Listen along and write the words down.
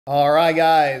All right,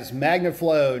 guys,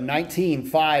 MagnaFlow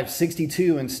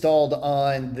 19562 installed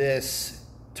on this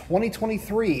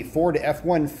 2023 Ford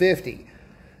F150.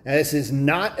 Now, this is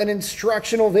not an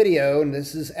instructional video, and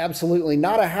this is absolutely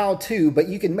not a how-to, but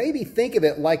you can maybe think of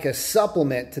it like a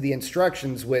supplement to the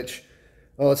instructions, which,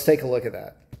 well, let's take a look at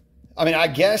that. I mean, I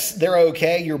guess they're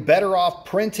okay. You're better off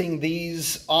printing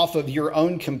these off of your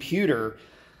own computer.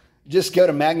 Just go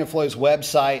to MagnaFlow's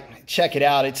website, check it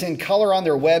out. It's in color on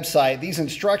their website. These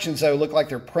instructions, though, look like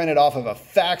they're printed off of a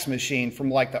fax machine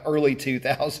from like the early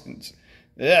 2000s.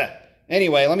 Yeah.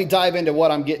 Anyway, let me dive into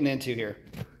what I'm getting into here.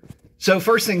 So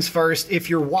first things first, if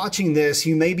you're watching this,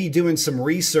 you may be doing some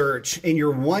research and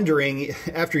you're wondering,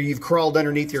 after you've crawled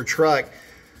underneath your truck,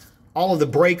 all of the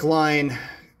brake line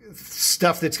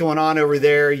stuff that's going on over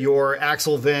there, your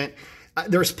axle vent,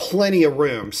 there's plenty of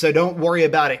room, so don't worry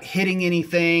about it hitting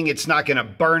anything. It's not going to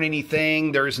burn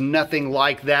anything. There's nothing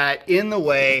like that in the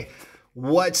way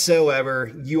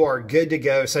whatsoever. You are good to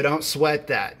go, so don't sweat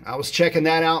that. I was checking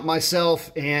that out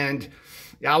myself, and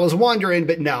I was wondering,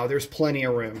 but no, there's plenty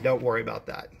of room. Don't worry about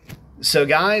that. So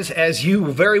guys, as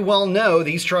you very well know,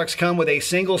 these trucks come with a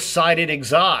single-sided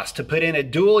exhaust. To put in a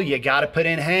dual, you got to put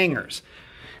in hangers.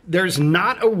 There's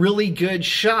not a really good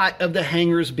shot of the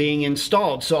hangers being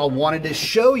installed, so I wanted to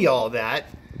show y'all that.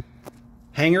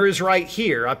 Hanger is right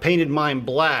here. I painted mine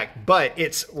black, but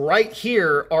it's right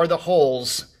here are the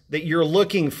holes that you're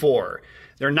looking for.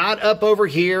 They're not up over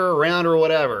here, around, or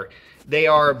whatever. They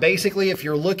are basically, if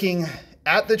you're looking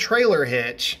at the trailer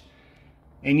hitch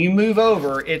and you move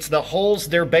over, it's the holes.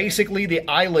 They're basically the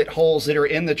eyelet holes that are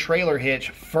in the trailer hitch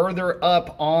further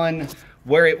up on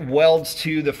where it welds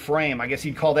to the frame. I guess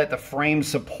you'd call that the frame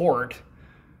support.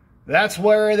 That's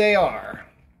where they are.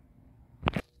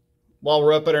 While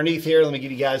we're up underneath here, let me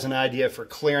give you guys an idea for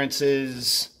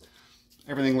clearances.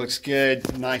 Everything looks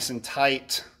good, nice and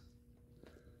tight.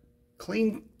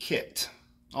 Clean kit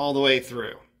all the way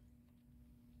through.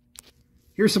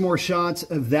 Here's some more shots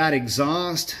of that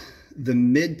exhaust, the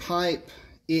mid pipe.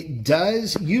 It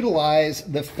does utilize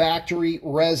the factory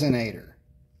resonator.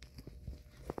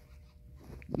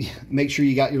 Make sure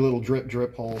you got your little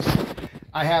drip holes.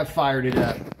 I have fired it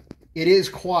up. It is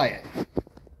quiet. A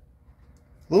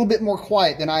little bit more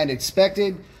quiet than I had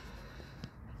expected.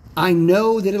 I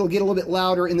know that it'll get a little bit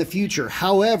louder in the future.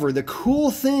 However, the cool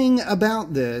thing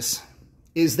about this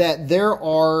is that there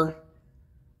are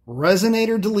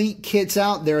resonator delete kits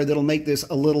out there that'll make this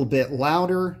a little bit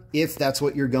louder if that's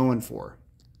what you're going for.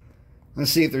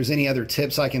 Let's see if there's any other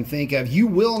tips I can think of. You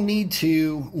will need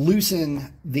to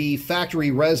loosen the factory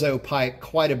reso pipe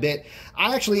quite a bit.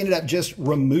 I actually ended up just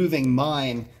removing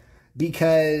mine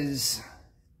because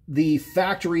the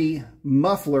factory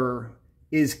muffler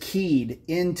is keyed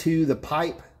into the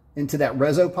pipe, into that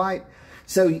reso pipe.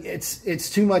 So it's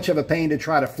too much of a pain to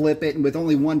try to flip it. And with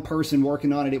only one person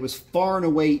working on it, it was far and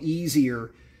away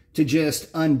easier to just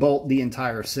unbolt the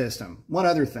entire system. One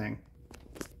other thing.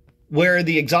 Where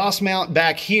the exhaust mount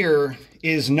back here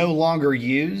is no longer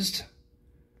used,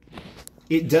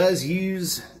 it does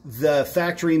use the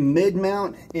factory mid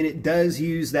mount, and it does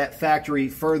use that factory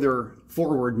further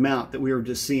forward mount that we were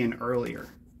just seeing earlier.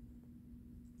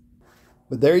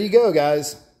 But there you go,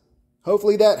 guys.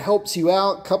 Hopefully that helps you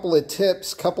out. Couple of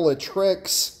tips, couple of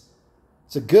tricks.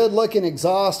 It's a good looking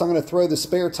exhaust. I'm going to throw the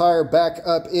spare tire back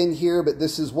up in here, but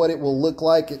this is what it will look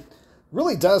like. It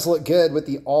really does look good with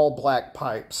the all black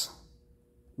pipes.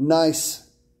 Nice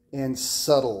and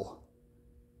subtle.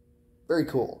 Very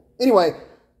cool. Anyway,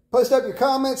 post up your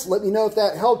comments. Let me know if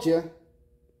that helped you.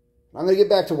 I'm going to get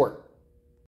back to work.